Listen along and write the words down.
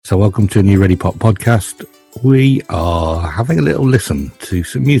So welcome to a new Ready Pop podcast. We are having a little listen to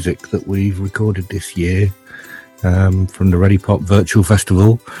some music that we've recorded this year from the Ready Pop Virtual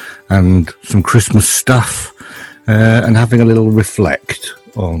Festival and some Christmas stuff and having a little reflect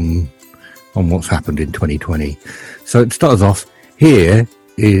on what's happened in 2020. So it starts off, here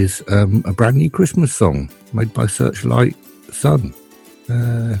is a brand new Christmas song made by Searchlight Sun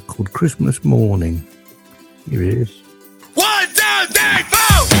called Christmas Morning. Here it is. 1, 2, 3, 4!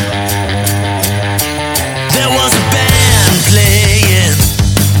 There was a band playing,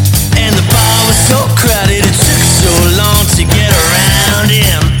 and the bar was so crowded it took so long to get around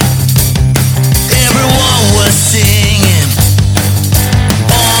him. Everyone was singing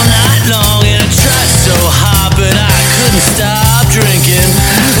all night long, and I tried so hard, but I couldn't stop drinking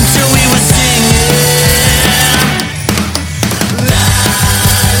until we were singing.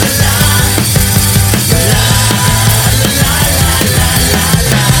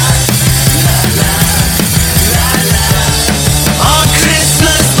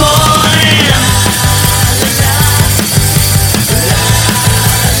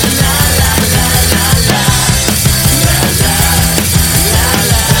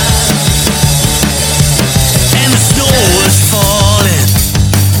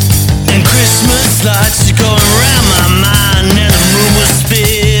 Lights are going round my mind, and the moon was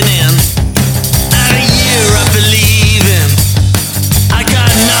spinning. Out of year I believe in. I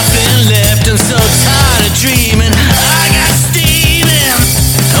got nothing left and so tired of dreaming. I got steaming,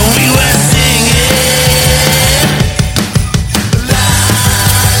 and we were singing. La la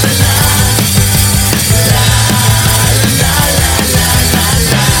la, la la la la la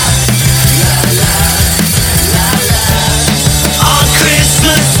la la. On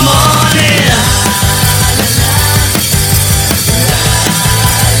Christmas morning.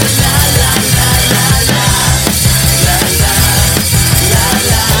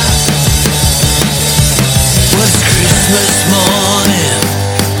 Christmas morning,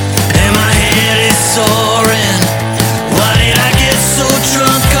 and my head is soaring. Why did I get so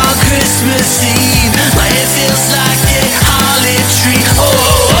drunk on Christmas Eve? My head feels like a holly tree. Oh,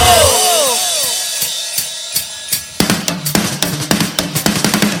 oh, oh.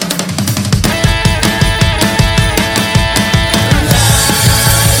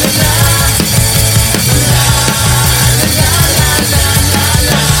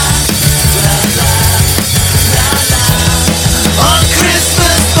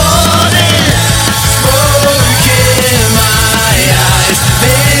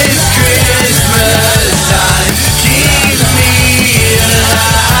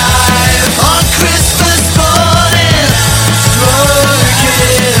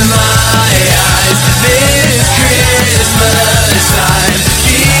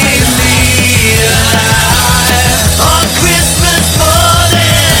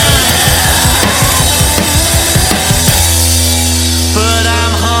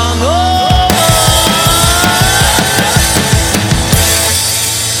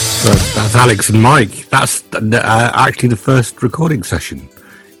 That's Alex and Mike. That's actually the first recording session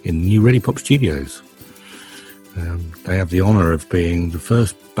in New Ready Pop Studios. They have the honour of being the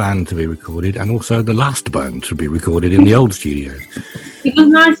first band to be recorded and also the last band to be recorded in the old studio. It was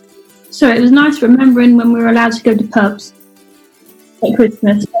nice. Sorry, it was nice remembering when we were allowed to go to pubs at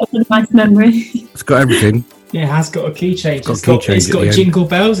Christmas. That was a nice memory. It's got everything. Yeah, it has got a key change. It's got jingle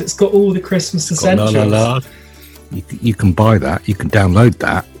bells. It's got all the Christmas essentials. La, la, la. You can buy that. You can download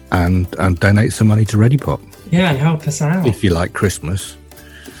that and donate some money to Ready Pop. Yeah, and help us out. If you like Christmas.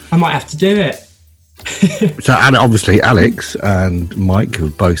 I might have to do it. So, and obviously Alex and Mike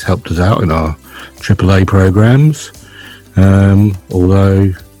have both helped us out in our AAA programs.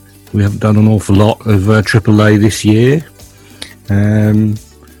 Although we haven't done an awful lot of AAA this year.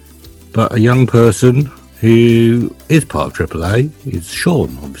 But a young person who is part of AAA is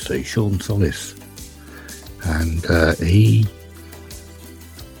Sean, obviously, Sean Solis. And he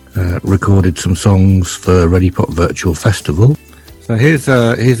recorded some songs for Ready Pop Virtual Festival. So here's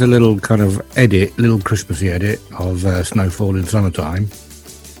a little kind of little Christmassy edit of Snowfall in Summertime.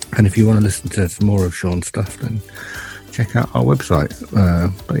 And if you want to listen to some more of Sean's stuff, then check out our website.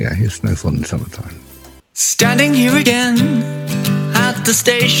 But yeah, here's Snowfall in Summertime. Standing here again at the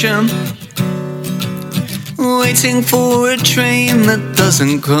station, waiting for a train that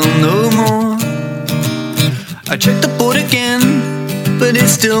doesn't come no more. I checked the board again, but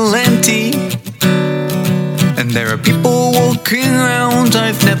it's still empty. And there are people walking around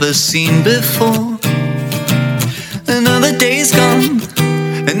I've never seen before. Another day's gone,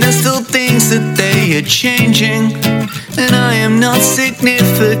 and there's still things that they are changing, and I am not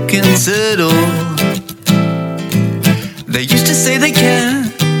significant at all. They used to say they care,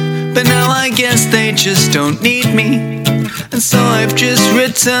 just don't need me, and so I've just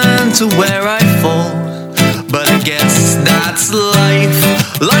returned to where I fall. But I guess that's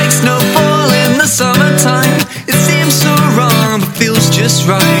life, like snowfall in the summertime. It seems so wrong, but feels just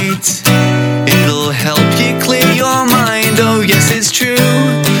right. It'll help you clear your mind, oh yes it's true.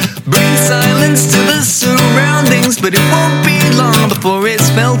 Bring silence to the surroundings, but it won't be long before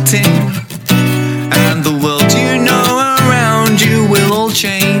it's melting, and the world you know around you will all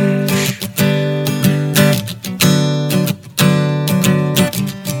change.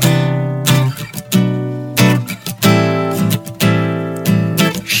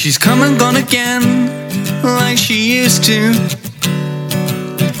 She's come and gone again, like she used to.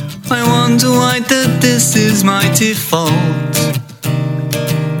 I wonder why that this is my default.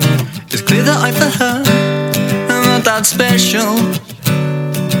 It's clear that I for her am not that special,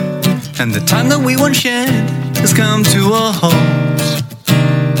 and the time that we once shared has come to a halt.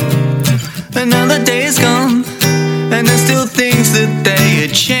 Another day is gone, and there's still things that they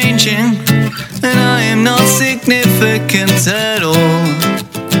are changing, and I am not significant at all.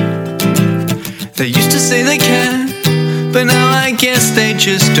 They used to say they care, but now I guess they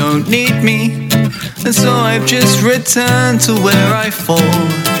just don't need me, and so I've just returned to where I fall.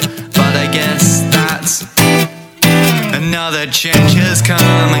 But I guess that's another change has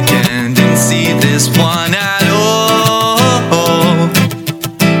come again. Didn't see this one at all.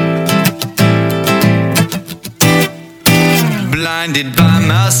 Blinded by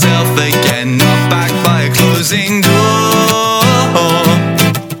myself again, knocked back by a closing door.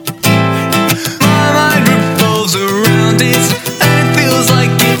 My mind revolves around it, and it feels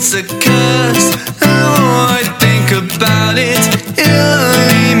like it's a curse. And the more I think about it, it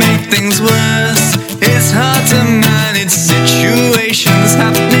only makes things worse. It's hard to manage situations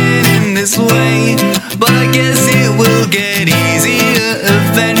happening in this way, but I guess it will get easier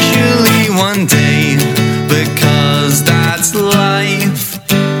eventually one day, because that's life.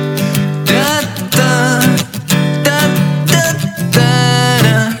 Da da da da da da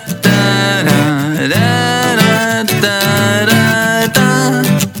da da da da.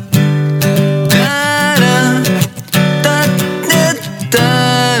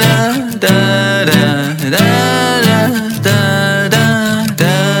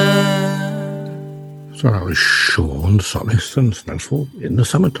 So that was Sean Solis and Snowfall in the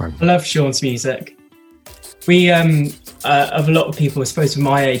Summertime. I love Sean's music. We, of a lot of people, I suppose, of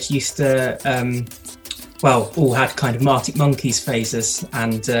my age, used to, all had kind of Arctic Monkeys phases,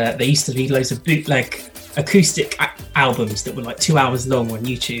 and they used to leave loads of bootleg acoustic albums that were like 2 hours long on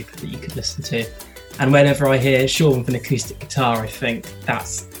YouTube that you could listen to. And whenever I hear Sean with an acoustic guitar, I think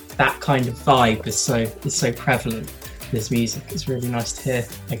that kind of vibe is so prevalent in his music. It's really nice to hear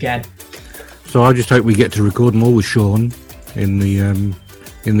again. So I just hope we get to record more with Sean in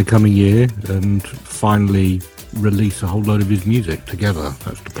the coming year and finally release a whole load of his music together.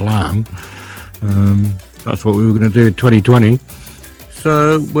 That's the plan. That's what we were going to do in 2020.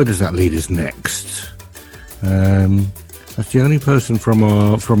 So where does that lead us next? That's the only person from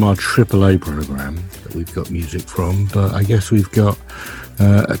our AAA program that we've got music from, but I guess we've got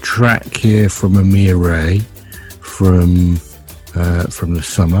a track here from Amir Ray from the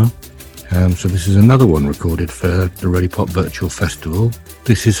summer. So this is another one recorded for the Ready Pop Virtual Festival.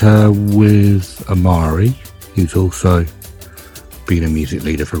 This is her with Amari, who's also been a music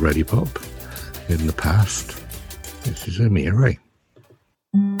leader for Ready Pop in the past. This is Amir Ray.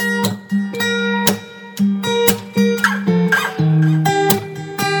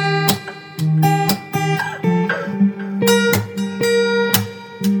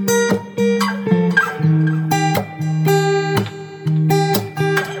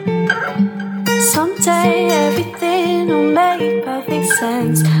 Someday everything will make perfect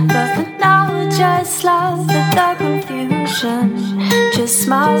sense, but for now just laugh at the confusion. Just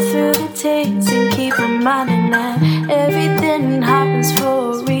smile through the tears and keep reminding that everything happens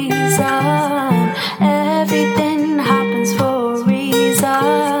for a reason. Everything happens for a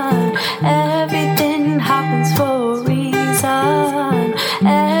reason. Everything happens for a reason.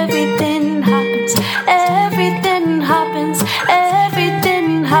 Everything happens. Everything happens.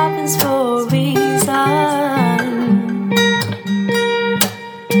 Everything happens for a reason.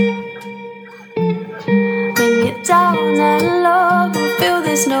 When you're down and low, feel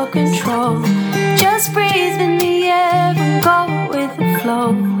there's no control. Just breathe in the air and go with the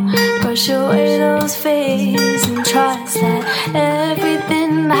flow. Brush away those fears and trust that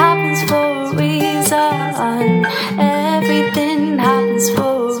everything happens for a reason. Everything happens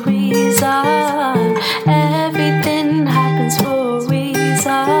for a reason. Everything happens for a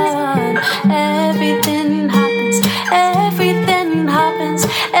reason. Everything happens. Everything happens.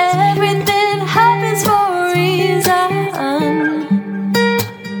 Everything happens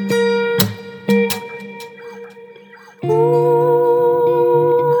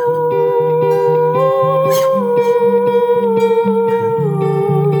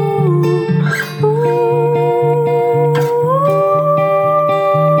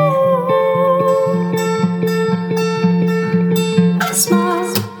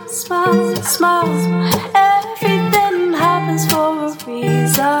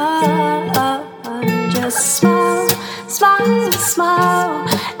reason. Just smile, smile, smile.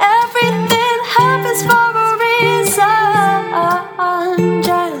 Everything happens for a reason.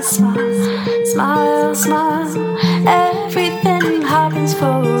 Just smile, smile, smile. Everything happens for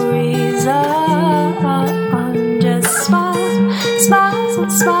a reason. Just smile, smile,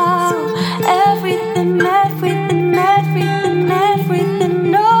 smile. Everything, everything, everything,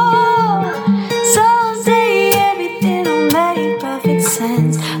 everything. No, someday everything will make perfect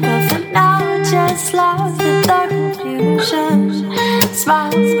sense. But for now, just laugh at the confusion.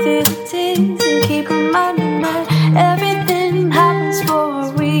 Smile through the tears and keep reminding that everything happens for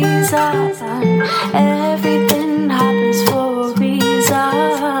a reason. Everything happens for a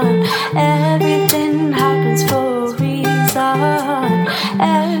reason. Everything happens for a reason.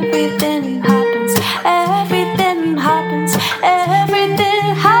 Everything happens. Everything happens.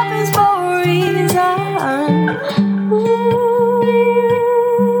 Everything happens for a reason.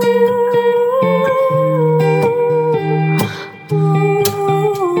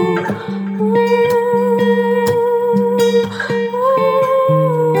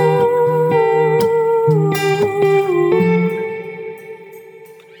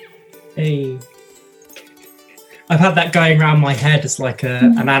 Hey. I've had that going around my head as like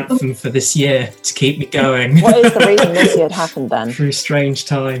an anthem for this year to keep me going. What is the reason this year had happened then? Through strange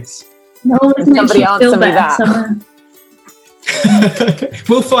times. No, Can somebody answer me that?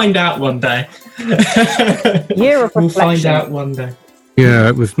 We'll find out one day. Year of We'll find reflection. out one day. Yeah,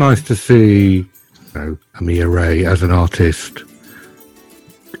 it was nice to see Amia Ray as an artist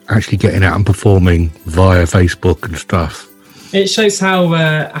actually getting out and performing via Facebook and stuff. It shows how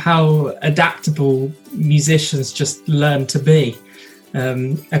adaptable musicians just learn to be.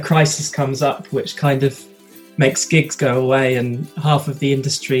 A crisis comes up which kind of makes gigs go away, and half of the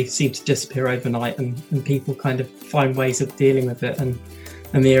industry seems to disappear overnight, and people kind of find ways of dealing with it. And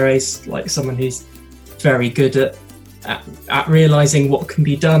Amira's like someone who's very good at realising what can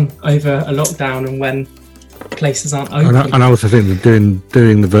be done over a lockdown and when places aren't open. And I also think that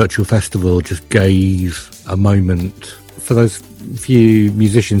doing the virtual festival just gave a moment for those few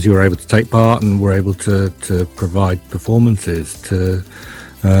musicians who were able to take part and were able to provide performances to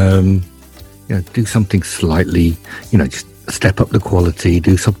do something slightly, just step up the quality,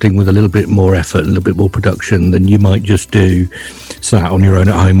 do something with a little bit more effort, a little bit more production than you might just do sat on your own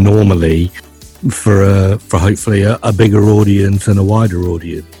at home normally for hopefully a bigger audience and a wider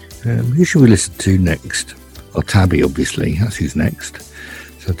audience. Who should we listen to next? Well, Tabby, obviously, that's who's next.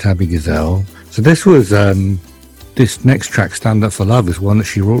 So Tabby Gazelle. So this was this next track, Stand Up for Love, is one that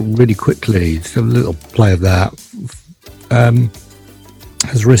she wrote really quickly. Just a little play of that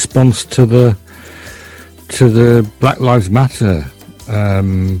as a response to the Black Lives Matter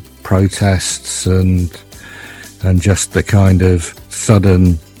protests and just the kind of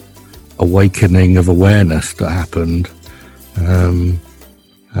sudden awakening of awareness that happened.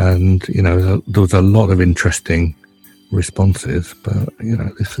 And there was a lot of interesting responses, but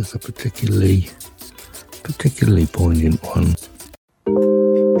this is a particularly poignant one.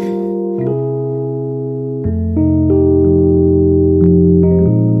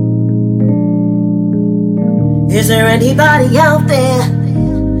 Is there anybody out there?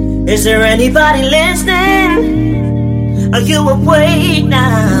 Is there anybody listening? Are you awake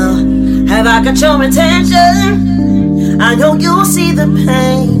now? Have I got your attention? I know you'll see the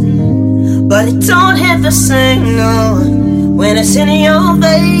pain, but it don't hit the same, no. When it's in your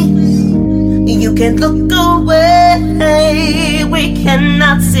face, you can look away. We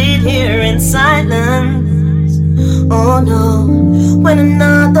cannot sit here in silence. Oh no, when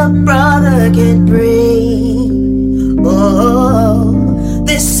another brother can breathe. Oh,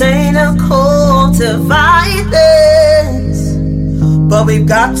 this ain't a call to violence, but we've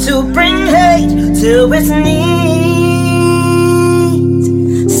got to bring hate to its knees.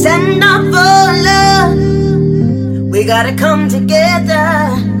 Stand up for love. We gotta come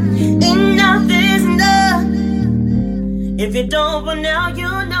together. Enough is enough. If you don't, well now you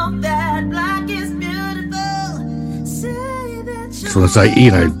know that black is beautiful. Say that. So I say,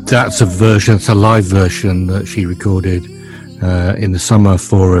 that's a version, it's a live version that she recorded in the summer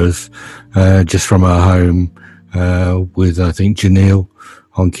for us, just from her home, with I think Janelle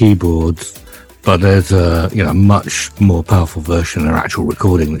on keyboards. But there's a much more powerful version, her actual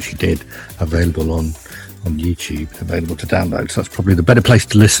recording that she did, available on YouTube, available to download. So that's probably the better place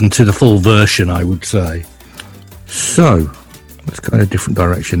to listen to the full version, I would say. So let's go in a different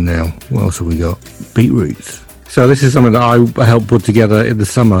direction now. What else have we got? Beetroots. So this is something that I helped put together in the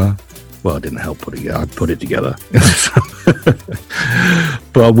summer. Well, I didn't help put it together. I put it together in the summer.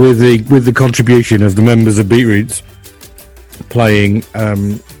 But with the contribution of the members of Beetroots. playing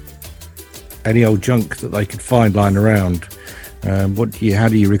any old junk that they could find lying around. How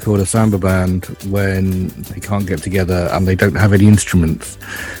do you record a samba band when they can't get together and they don't have any instruments?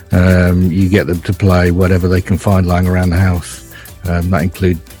 You get them to play whatever they can find lying around the house. That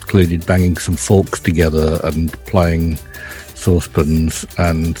included banging some forks together and playing saucepans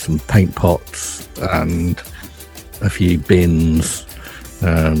and some paint pots and a few bins.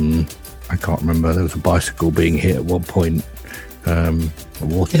 I can't remember. There was a bicycle being hit at one point.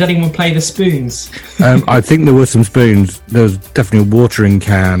 Did anyone play the spoons? I think there were some spoons. There was definitely a watering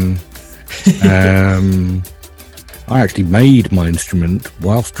can. I actually made my instrument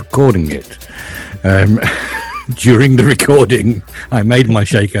whilst recording it. During the recording, I made my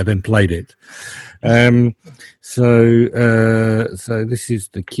shaker, then played it. So this is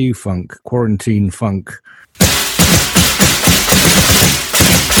the Q-Funk, Quarantine Funk.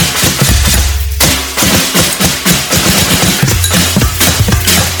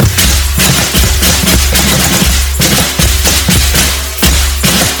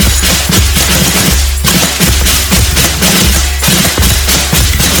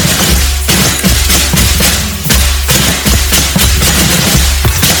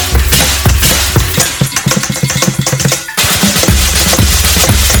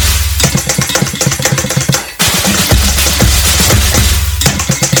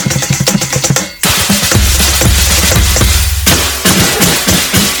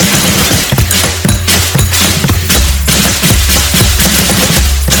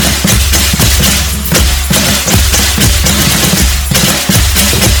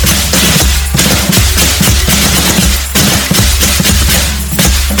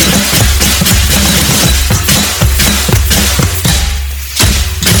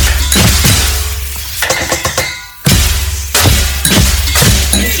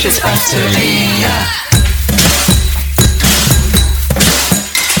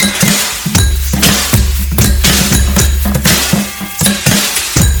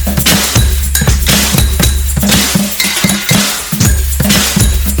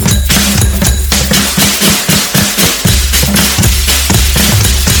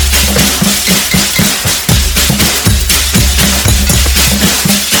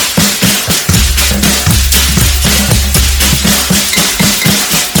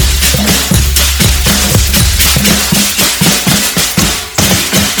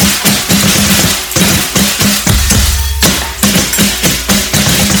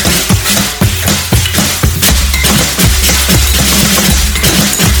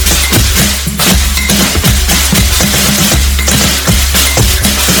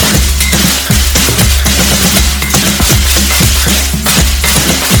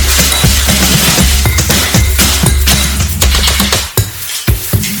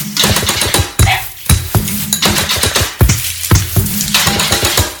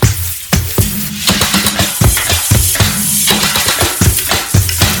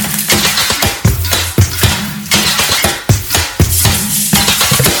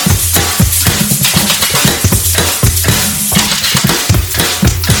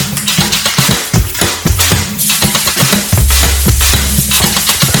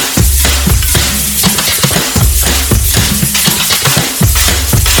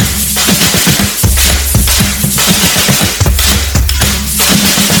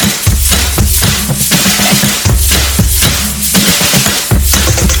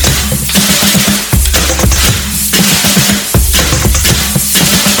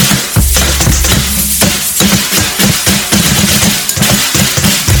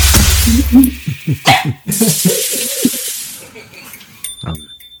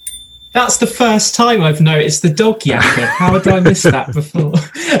 That's the first time I've noticed the dog yakking. How did I miss that before?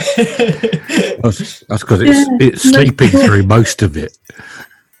 That's because it's sleeping through most of it.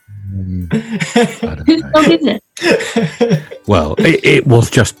 I don't Whose know. dog is it? Well, it was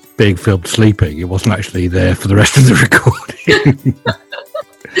just being filmed sleeping. It wasn't actually there for the rest of the recording.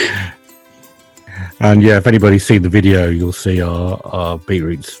 And yeah, if anybody's seen the video, you'll see our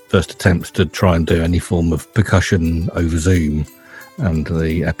Beetroot's first attempts to try and do any form of percussion over Zoom, and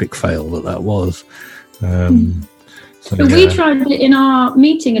the epic fail that was. We tried it in our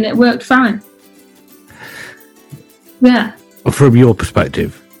meeting and it worked fine. Yeah. From your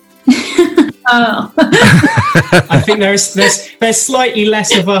perspective. Oh. I think there's slightly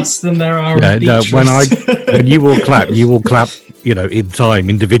less of us than there are. Yeah, of no, Beatrice. when you all clap, in time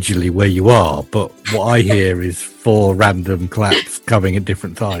individually where you are. But what I hear is 4 random claps coming at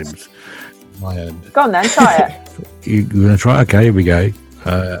different times. My end. Go on then, try it. You're gonna try? Okay, here we go.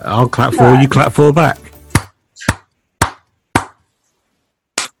 I'll clap 4. You clap 4 back.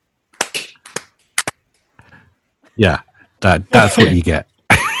 Yeah. That's what you get.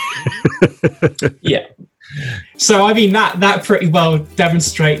 Yeah. So I mean that pretty well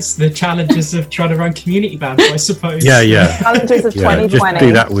demonstrates the challenges of trying to run community bands, I suppose. Yeah. Challenges of 2020.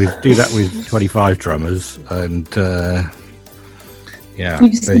 Just do that with 25 drummers, and there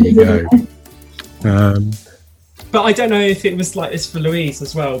you go. But I don't know if it was like this for Louise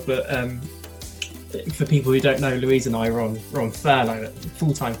as well. But for people who don't know, Louise and I were on furlough,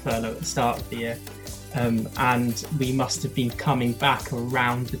 full-time furlough at the start of the year, and we must have been coming back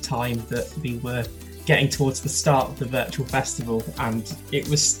around the time that we were getting towards the start of the virtual festival, and it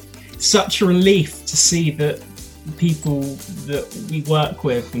was such a relief to see that people that we work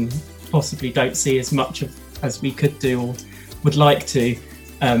with and possibly don't see as much of as we could do or would like to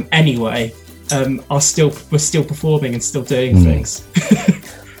anyway we're still performing and still doing things.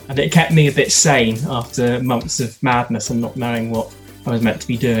 And it kept me a bit sane after months of madness and not knowing what I was meant to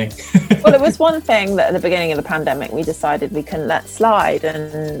be doing. Well, it was one thing that at the beginning of the pandemic we decided we couldn't let slide,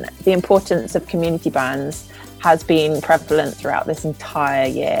 and the importance of community bands has been prevalent throughout this entire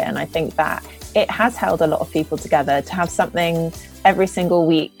year, and I think that it has held a lot of people together to have something every single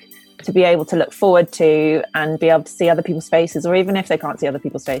week to be able to look forward to and be able to see other people's faces, or even if they can't see other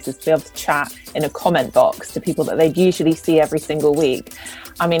people's faces, to be able to chat in a comment box to people that they'd usually see every single week.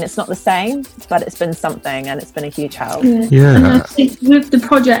 I mean, it's not the same, but it's been something, and it's been a huge help. Yeah. And I think with the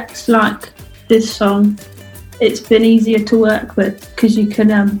projects like this song, it's been easier to work with because you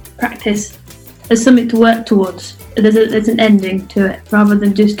can practice. There's something to work towards. There's an ending to it, rather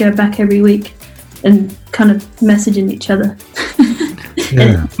than just go back every week and kind of messaging each other.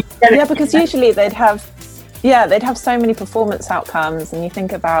 Yeah, because usually they'd have so many performance outcomes, and you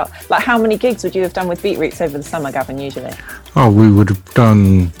think about like how many gigs would you have done with Beetroots over the summer, Gavin, usually? Oh, we would have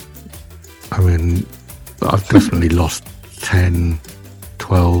done, I mean, I've definitely lost 10,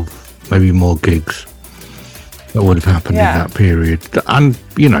 12, maybe more gigs that would have happened in that period. And,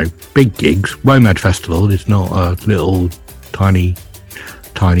 you know, big gigs. WOMAD Festival is not a little tiny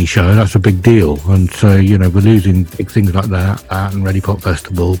show. That's a big deal. And so, you know, we're losing big things like that and Ready Pop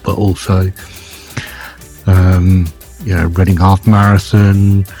Festival, but also, you know, Reading Half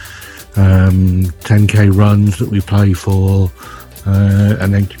Marathon, 10k runs that we play for,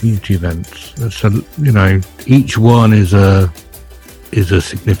 and then community events. So, you know, each one is a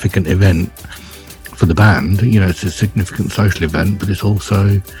significant event for the band. You know, it's a significant social event, but it's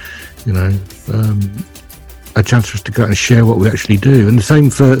also, you know, a chance for us to go out and share what we actually do. And the same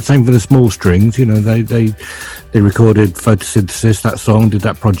for the Small Strings. You know, they recorded Photosynthesis, that song, did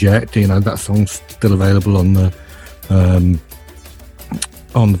that project. You know, that song's still available on the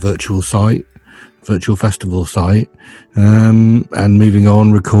virtual festival site, and Moving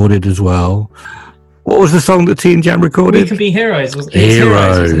On recorded as well. What was the song that T and Jam recorded? We Can Be Heroes.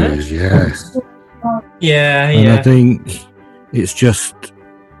 Heroes, wasn't it? Yes. Yeah. And I think it's just,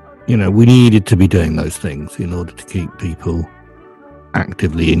 you know, we needed to be doing those things in order to keep people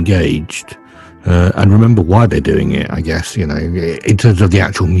actively engaged, and remember why they're doing it, I guess, you know, in terms of the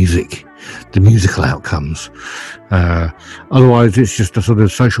actual music, the musical outcomes. Otherwise, it's just a sort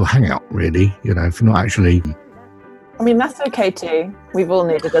of social hangout, really, you know, if not actually... I mean, that's okay too. We've all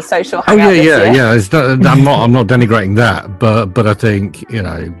needed a social Oh hangout this year. yeah. It's not, I'm not denigrating that, but I think, you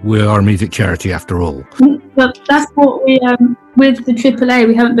know, we are a music charity after all. But that's what we with the AAA,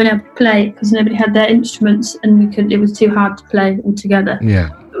 we haven't been able to play because nobody had their instruments, and it was too hard to play all together. Yeah.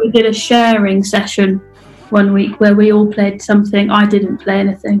 But we did a sharing session one week where we all played something. I didn't play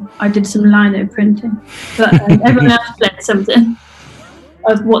anything. I did some lino printing, but everyone else played something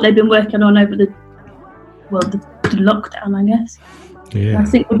of what they've been working on over the lockdown, I guess. Yeah. I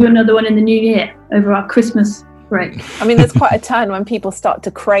think we'll do another one in the new year over our Christmas break. I mean, there's quite a turn when people start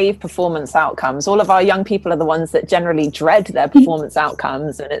to crave performance outcomes. All of our young people are the ones that generally dread their performance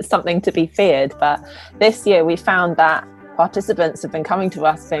outcomes, and it's something to be feared. But this year we found that participants have been coming to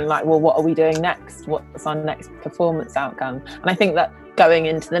us saying like, well, what are we doing next? What's our next performance outcome? And I think that going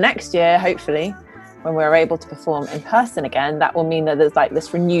into the next year, hopefully, when we're able to perform in person again, that will mean that there's like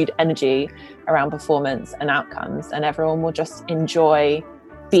this renewed energy around performance and outcomes, and everyone will just enjoy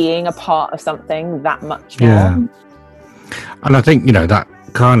being a part of something that much more. Yeah. And I think, you know, that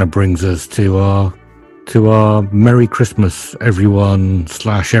kind of brings us to our Merry Christmas, everyone /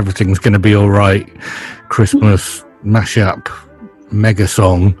 everything's going to be all right Christmas mashup mega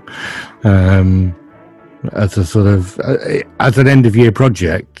song, as a sort of as an end of year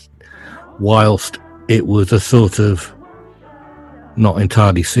project, whilst it was a sort of not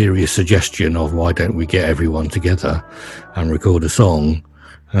entirely serious suggestion of why don't we get everyone together and record a song.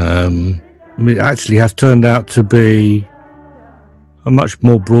 I mean, it actually has turned out to be a much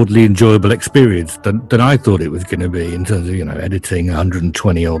more broadly enjoyable experience than I thought it was going to be, in terms of, you know, editing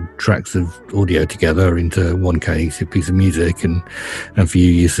 120 odd tracks of audio together into one cohesive piece of music, and for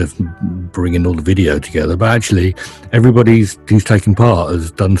you, Yusuf, bringing all the video together. But actually, everybody who's taken part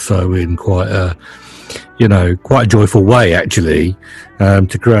has done so in quite a joyful way, actually,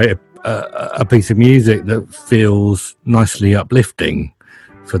 to create a piece of music that feels nicely uplifting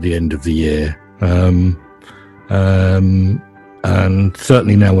for the end of the year. And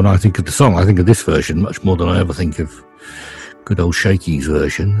certainly now, when I think of the song, I think of this version much more than I ever think of good old Shakey's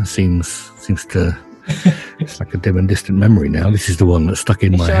version. It seems to it's like a dim and distant memory now. This is the one that's stuck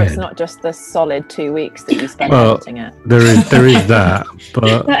in my head. It's not just the solid 2 weeks that you spent editing it. There is that,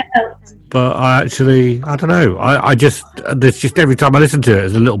 but I don't know. I just, there's just, every time I listen to it,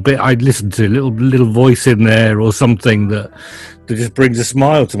 there's a little bit I listen to, a little voice in there or something that just brings a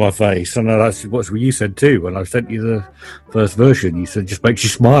smile to my face. And that's what you said too when I sent you the first version. You said it just makes you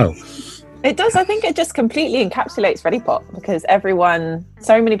smile. It does. I think it just completely encapsulates Ready Pop, because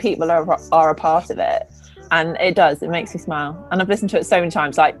so many people are a part of it, and it makes me smile. And I've listened to it so many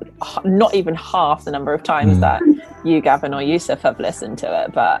times, like not even half the number of times that you, Gavin, or Yusuf have listened to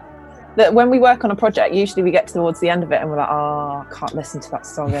it. But that when we work on a project, usually we get towards the end of it and we're like, oh, I can't listen to that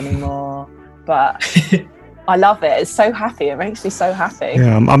song anymore. But I love it. It's so happy. It makes me so happy.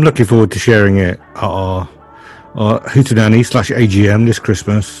 Yeah, I'm looking forward to sharing it at our Hootenanny/AGM this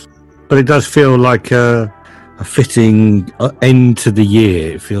Christmas. But it does feel like a fitting end to the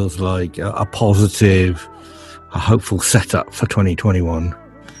year. It feels like a positive, a hopeful setup for 2021,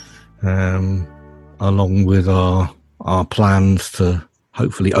 along with our plans to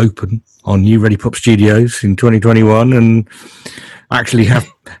hopefully open our new Ready Pop studios in 2021 and actually have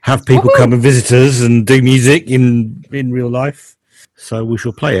people come and visit us and do music in real life. So we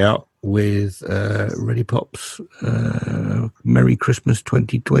shall play out with Ready Pop's Merry Christmas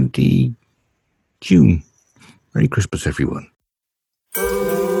 2020 June. Merry Christmas, everyone.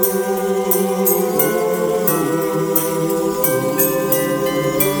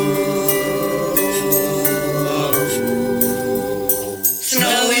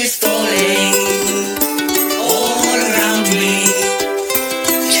 Snow is falling all around me.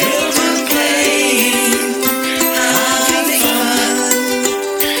 Children playing, having fun.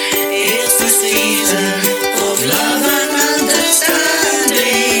 It's the season of love and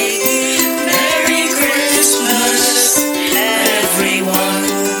understanding. Merry Christmas, everyone.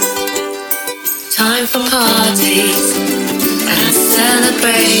 Time for parties and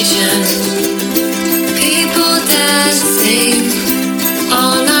celebrations. People dancing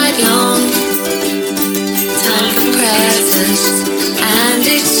all night long. Time for presents and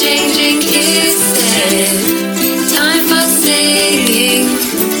exchanging kisses.